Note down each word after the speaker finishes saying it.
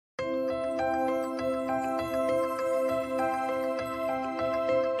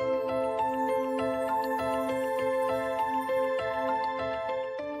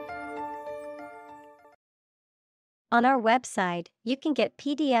On our website, you can get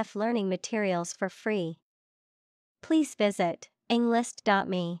PDF learning materials for free. Please visit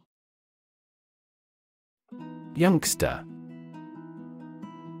englist.me. Youngster.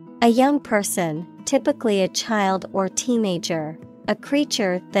 A young person, typically a child or teenager, a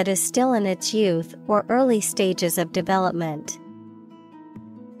creature that is still in its youth or early stages of development.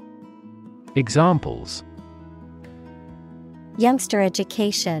 Examples: Youngster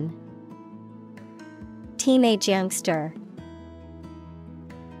education. Teenage youngster.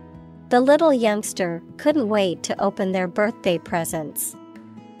 The little youngster couldn't wait to open their birthday presents.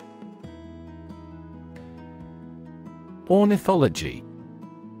 Ornithology.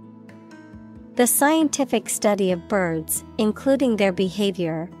 The scientific study of birds, including their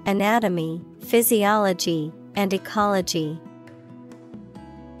behavior, anatomy, physiology, and ecology.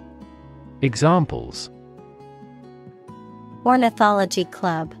 Examples: Ornithology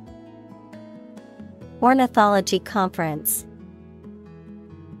club. Ornithology conference.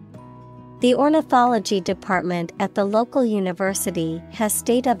 The ornithology department at the local university has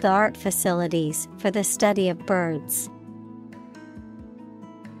state-of-the-art facilities for the study of birds.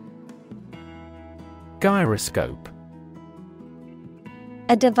 Gyroscope.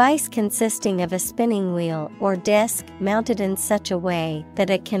 A device consisting of a spinning wheel or disc mounted in such a way that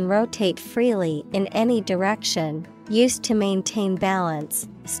it can rotate freely in any direction, used to maintain balance,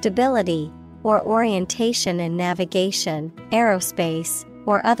 stability, or orientation in navigation, aerospace,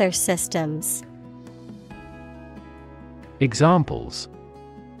 or other systems. Examples: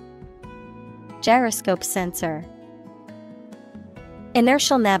 Gyroscope sensor.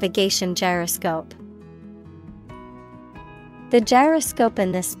 Inertial navigation gyroscope. The gyroscope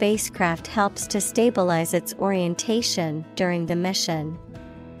in the spacecraft helps to stabilize its orientation during the mission.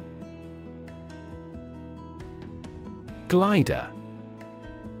 Glider.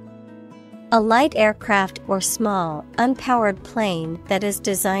 A light aircraft or small, unpowered plane that is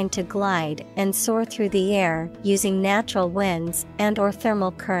designed to glide and soar through the air using natural winds and/or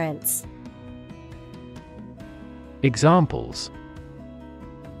thermal currents. Examples: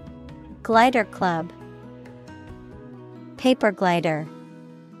 Glider club. Paper glider.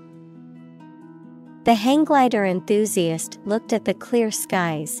 The hang glider enthusiast looked at the clear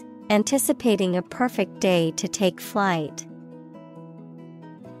skies, anticipating a perfect day to take flight.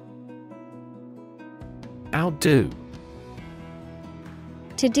 Outdo.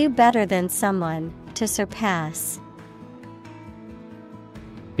 To do better than someone, to surpass.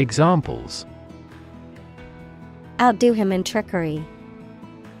 Examples: Outdo him in trickery.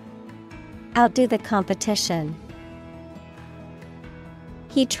 Outdo the competition.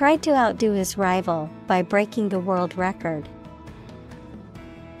 He tried to outdo his rival by breaking the world record.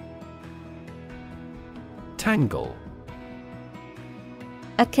 Tangle.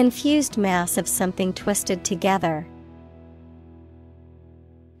 A confused mass of something twisted together.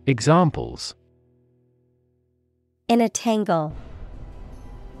 Examples: In a tangle.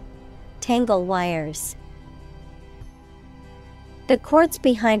 Tangle wires. The cords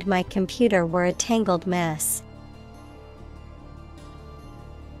behind my computer were a tangled mess.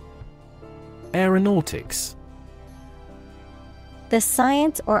 Aeronautics. The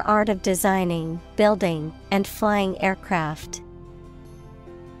science or art of designing, building, and flying aircraft.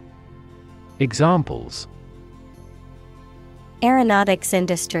 Examples: Aeronautics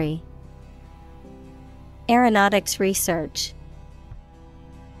industry. Aeronautics research.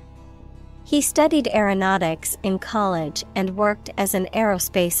 He studied aeronautics in college and worked as an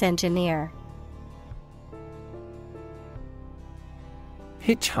aerospace engineer.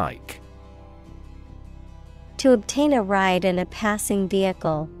 Hitchhike. To obtain a ride in a passing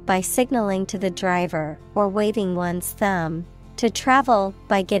vehicle by signaling to the driver or waving one's thumb. To travel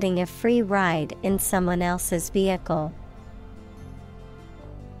by getting a free ride in someone else's vehicle.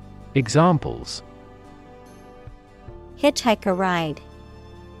 Examples: Hitchhike a ride.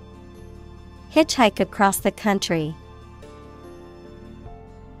 Hitchhike across the country.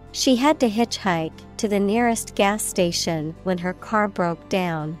 She had to hitchhike to the nearest gas station when her car broke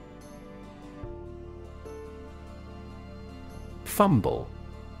down. Fumble.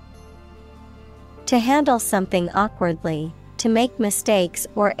 To handle something awkwardly. To make mistakes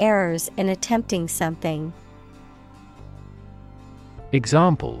or errors in attempting something.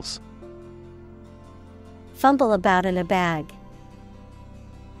 Examples: Fumble about in a bag.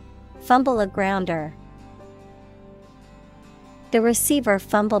 Fumble a grounder. The receiver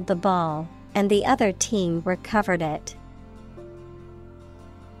fumbled the ball, and the other team recovered it.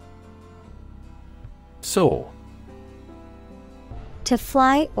 Soar. To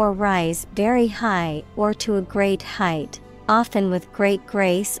fly or rise very high or to a great height, often with great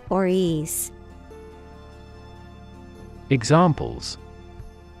grace or ease. Examples: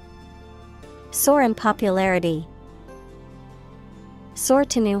 soar in popularity, soar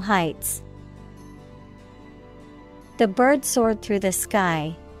to new heights. The bird soared through the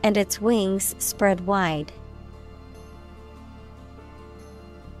sky, and its wings spread wide.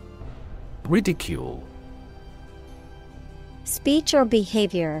 Ridicule. Speech or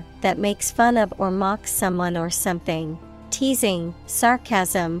behavior that makes fun of or mocks someone or something. Teasing,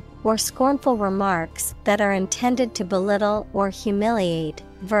 sarcasm, or scornful remarks that are intended to belittle or humiliate.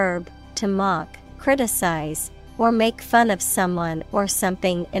 Verb, to mock, criticize, or make fun of someone or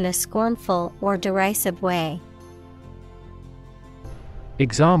something in a scornful or derisive way.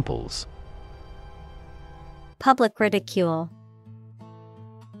 Examples: public ridicule,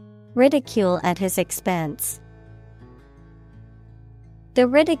 ridicule at his expense. The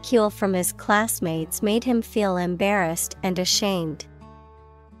ridicule from his classmates made him feel embarrassed and ashamed.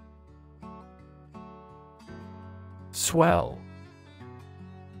 Swell.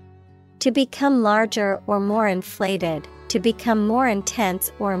 To become larger or more inflated, to become more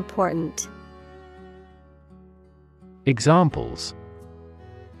intense or important. Examples: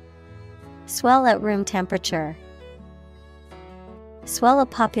 swell at room temperature, swell a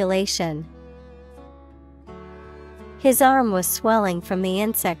population. His arm was swelling from the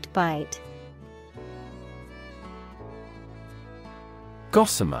insect bite.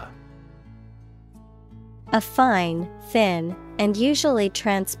 Gossamer. A fine, thin, and usually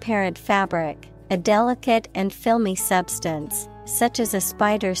transparent fabric, a delicate and filmy substance, such as a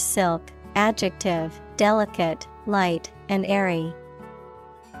spider's silk. Adjective, delicate, light, and airy.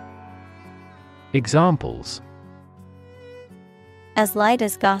 Examples: as light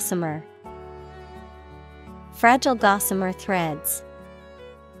as gossamer, fragile gossamer threads.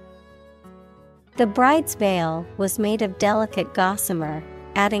 The bride's veil was made of delicate gossamer,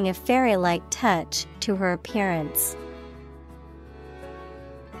 adding a fairy-like touch to her appearance.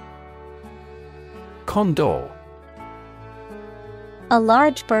 Condor. A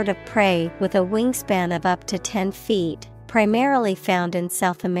large bird of prey with a wingspan of up to 10 feet, primarily found in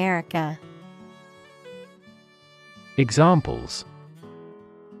South America. Examples: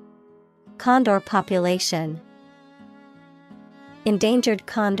 condor population, endangered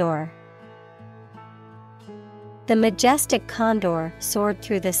condor. The majestic condor soared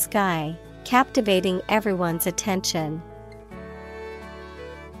through the sky, captivating everyone's attention.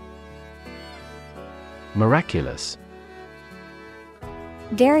 Miraculous.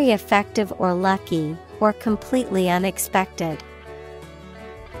 Very effective or lucky, or completely unexpected.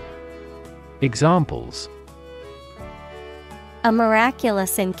 Examples: a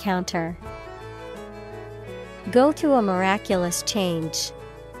miraculous encounter, go through a miraculous change.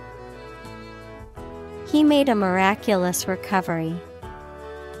 He made a miraculous recovery.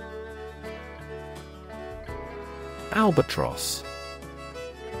 Albatross.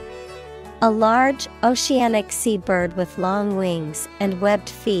 A large, oceanic seabird with long wings and webbed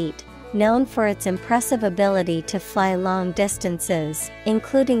feet, known for its impressive ability to fly long distances,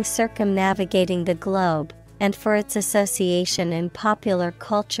 including circumnavigating the globe, and for its association in popular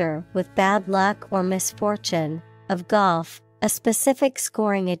culture with bad luck or misfortune. Of golf, a specific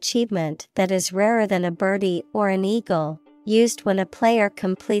scoring achievement that is rarer than a birdie or an eagle, used when a player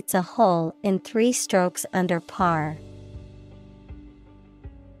completes a hole in 3 strokes under par.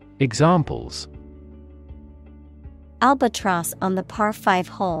 Examples: albatross on the par 5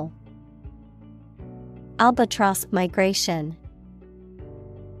 hole, albatross migration.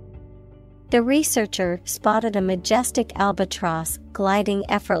 The researcher spotted a majestic albatross gliding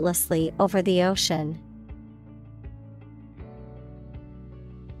effortlessly over the ocean.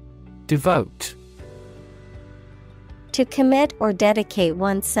 Devote. To commit or dedicate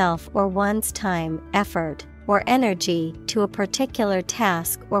oneself or one's time, effort, or energy to a particular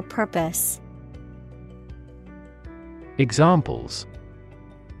task or purpose. Examples: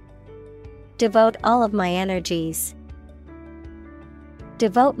 devote all of my energies,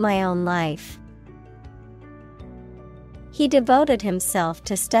 devote my own life. He devoted himself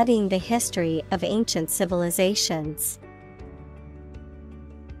to studying the history of ancient civilizations.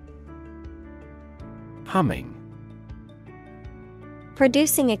 Humming.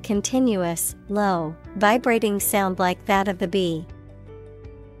 Producing a continuous, low, vibrating sound like that of the bee.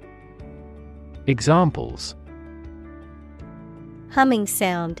 Examples: humming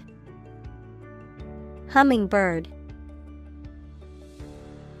sound, hummingbird.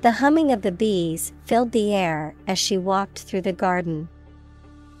 The humming of the bees filled the air as she walked through the garden.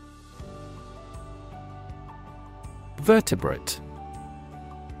 Vertebrate.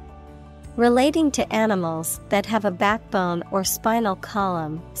 Relating to animals that have a backbone or spinal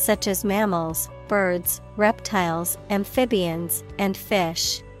column, such as mammals, birds, reptiles, amphibians, and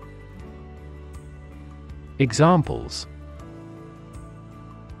fish. Examples: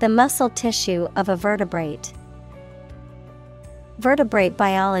 The muscle tissue of a vertebrate. Vertebrate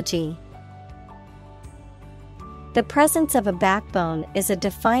biology. The presence of a backbone is a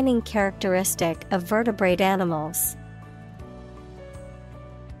defining characteristic of vertebrate animals.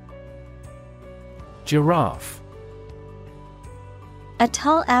 Giraffe. A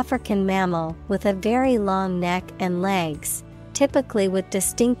tall African mammal with a very long neck and legs, typically with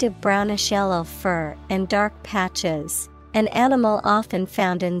distinctive brownish-yellow fur and dark patches, an animal often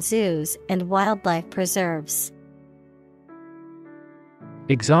found in zoos and wildlife preserves.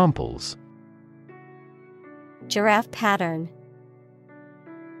 Examples: Giraffe pattern.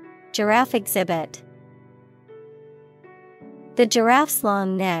 Giraffe exhibit. The giraffe's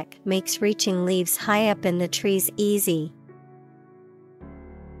long neck makes reaching leaves high up in the trees easy.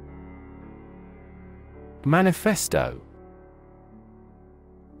 Manifesto.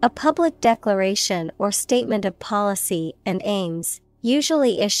 A public declaration or statement of policy and aims,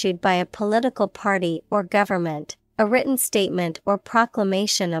 usually issued by a political party or government, a written statement or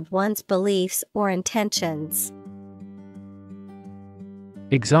proclamation of one's beliefs or intentions.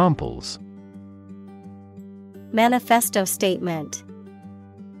 Examples: Manifesto statement.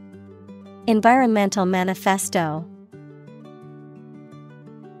 Environmental manifesto.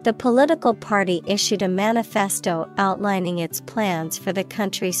 The political party issued a manifesto outlining its plans for the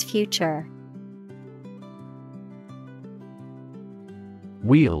country's future.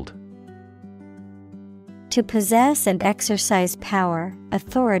 Wield. To possess and exercise power,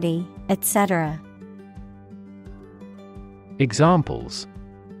 authority, etc. Examples: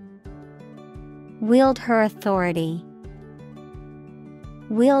 Wield her authority.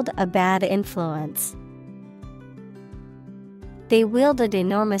 Wield a bad influence. They wielded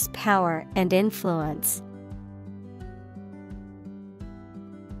enormous power and influence.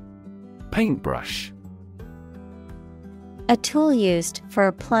 Paintbrush. A tool used for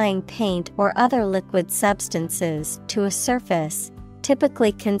applying paint or other liquid substances to a surface,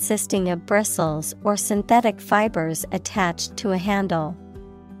 typically consisting of bristles or synthetic fibers attached to a handle.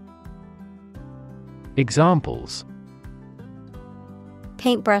 Examples: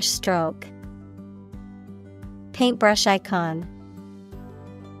 Paintbrush stroke. Paintbrush icon.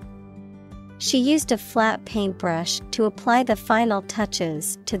 She used a flat paintbrush to apply the final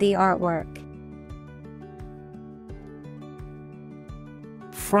touches to the artwork.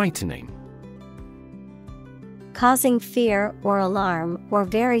 Frightening. Causing fear or alarm, or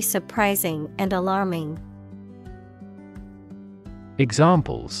very surprising and alarming.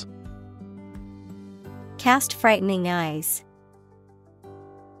 Examples: Cast frightening eyes.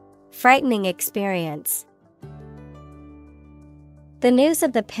 Frightening experience. The news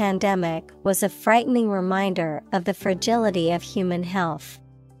of the pandemic was a frightening reminder of the fragility of human health.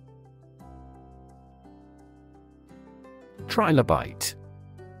 Trilobite.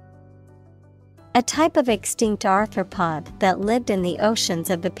 A type of extinct arthropod that lived in the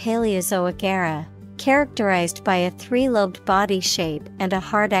oceans of the Paleozoic era, characterized by a three-lobed body shape and a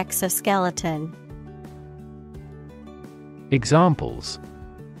hard exoskeleton. Examples: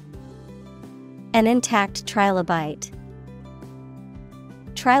 An intact trilobite.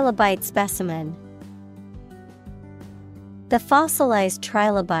 Trilobite specimen. The fossilized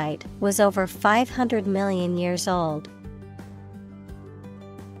trilobite was over 500 million years old.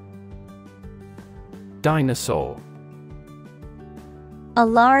 Dinosaur. A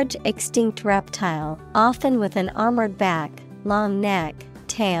large extinct reptile, often with an armored back, long neck,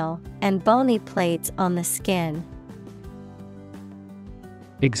 tail, and bony plates on the skin.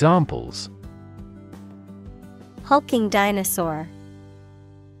 Examples: Hulking dinosaur.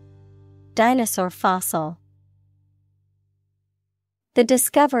 Dinosaur fossil. The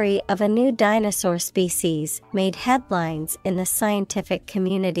discovery of a new dinosaur species made headlines in the scientific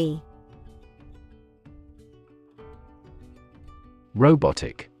community.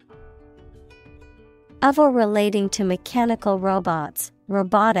 Robotic. Of or relating to mechanical robots,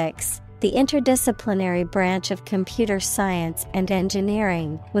 robotics, the interdisciplinary branch of computer science and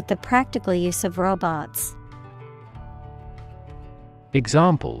engineering with the practical use of robots.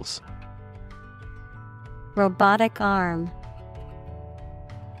 Examples: Robotic arm.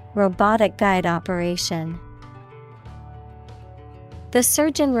 Robotic guide operation. The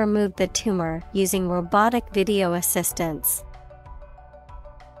surgeon removed the tumor using robotic video assistance.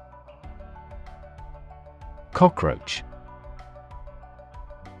 Cockroach.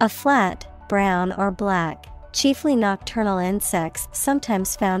 A flat, brown or black, chiefly nocturnal insects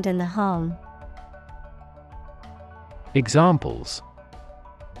sometimes found in the home.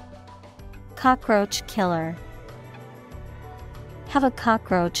 Cockroach killer. Have a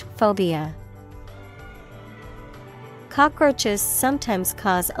cockroach phobia. Cockroaches sometimes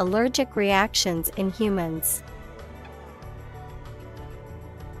cause allergic reactions in humans.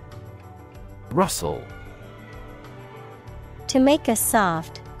 Rustle. To make a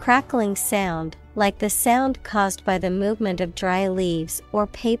soft, crackling sound, like the sound caused by the movement of dry leaves or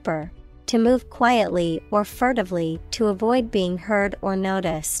paper. To move quietly or furtively to avoid being heard or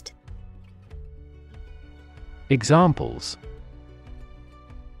noticed. Examples: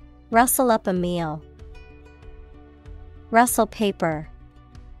 rustle up a meal, rustle paper.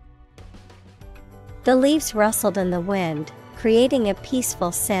 The leaves rustled in the wind, creating a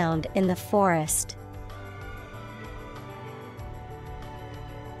peaceful sound in the forest.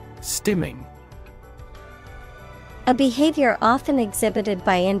 Stimming. A behavior often exhibited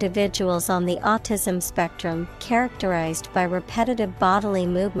by individuals on the autism spectrum characterized by repetitive bodily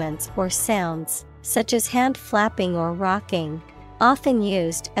movements or sounds, such as hand flapping or rocking, often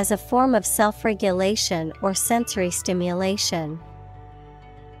used as a form of self-regulation or sensory stimulation.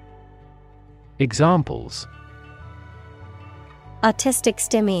 Examples: autistic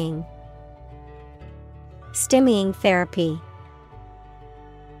stimming, stimming therapy.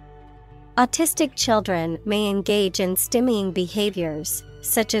 Autistic children may engage in stimming behaviors,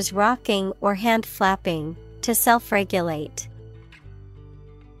 such as rocking or hand flapping, to self-regulate.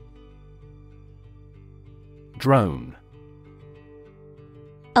 Drone.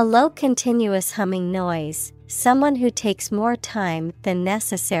 A low continuous humming noise, someone who takes more time than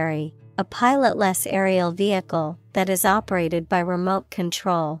necessary, a pilotless aerial vehicle that is operated by remote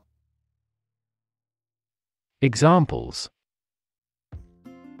control. Examples: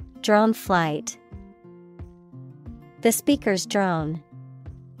 drone flight, the speaker's drone.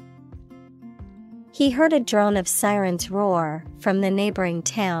 He heard a drone of sirens roar from the neighboring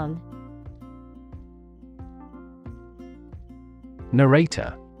town.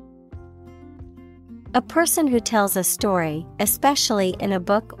 Narrator. A person who tells a story, especially in a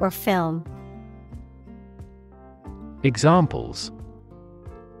book or film. Examples: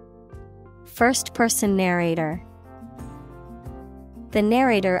 first-person narrator, the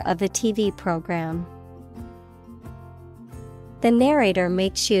narrator of a TV program. The narrator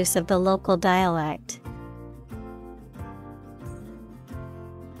makes use of the local dialect.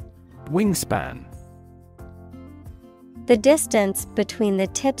 Wingspan. The distance between the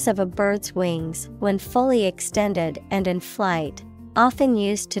tips of a bird's wings when fully extended and in flight, often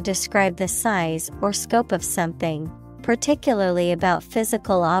used to describe the size or scope of something, particularly about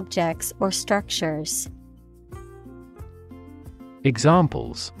physical objects or structures.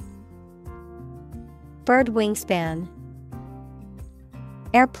 Examples: bird wingspan,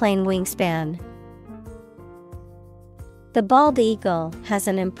 airplane wingspan. The bald eagle has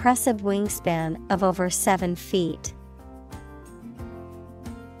an impressive wingspan of over 7 feet.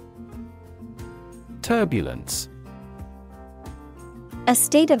 Turbulence. A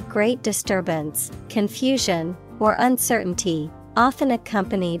state of great disturbance, confusion, or uncertainty, often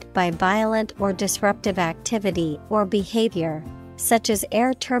accompanied by violent or disruptive activity or behavior, such as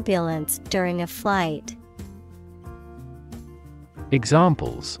air turbulence during a flight.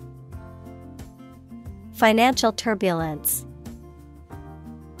 Examples: financial turbulence,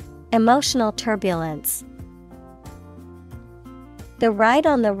 emotional turbulence. The ride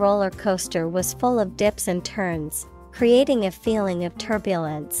on the roller coaster was full of dips and turns, creating a feeling of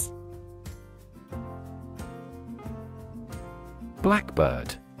turbulence.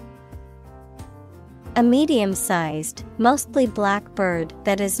 Blackbird. A medium-sized, mostly black bird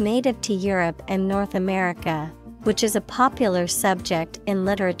that is native to Europe and North America, which is a popular subject in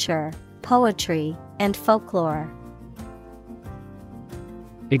literature, poetry, and folklore.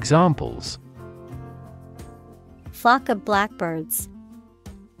 Examples: flock of blackbirds,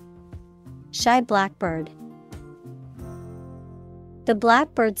 shy blackbird. The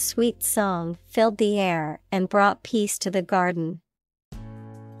blackbird's sweet song filled the air and brought peace to the garden.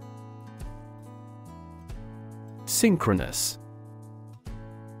 Synchronous.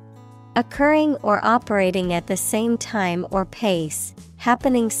 Occurring or operating at the same time or pace,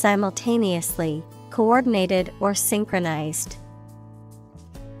 happening simultaneously, coordinated or synchronized.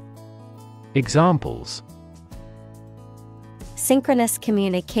 Examples: synchronous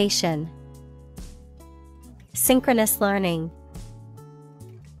communication, synchronous learning.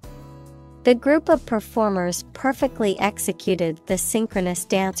 The group of performers perfectly executed the synchronous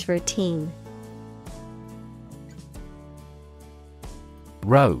dance routine.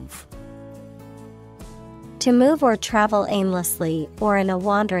 Rove. To move or travel aimlessly or in a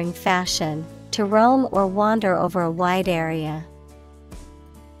wandering fashion, to roam or wander over a wide area.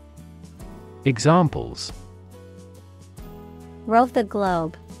 Examples: Rove the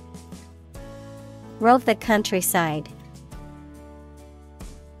globe. Rove the countryside.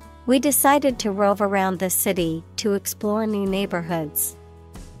 We decided to rove around the city to explore new neighborhoods.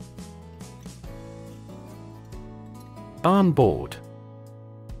 On board.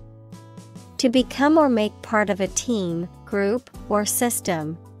 To become or make part of a team, group, or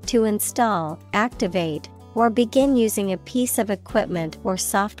system, to install, activate, or begin using a piece of equipment or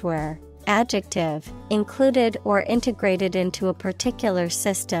software. Adjective, included or integrated into a particular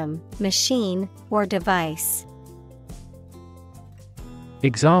system, machine, or device.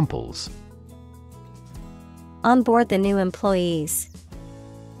 Examples: On board the new employees.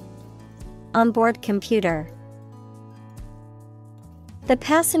 On-board computer. The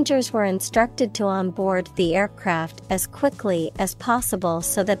passengers were instructed to onboard the aircraft as quickly as possible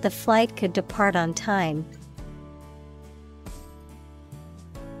so that the flight could depart on time.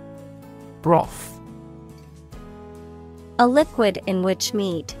 Broth. A liquid in which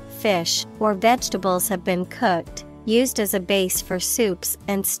meat, fish, or vegetables have been cooked, used as a base for soups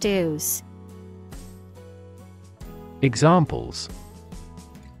and stews. Examples: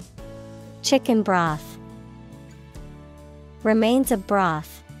 Chicken broth. Remains of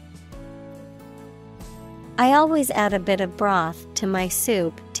broth. I always add a bit of broth to my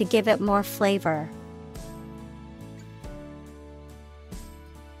soup to give it more flavor.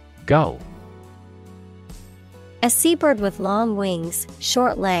 Gull. A seabird with long wings,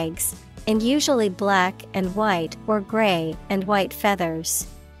 short legs, and usually black and white or gray and white feathers.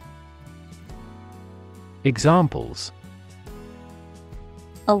 Examples: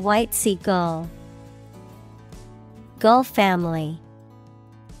 A white seagull. Gull family.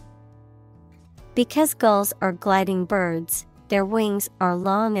 Because gulls are gliding birds, their wings are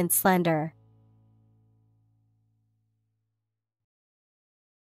long and slender.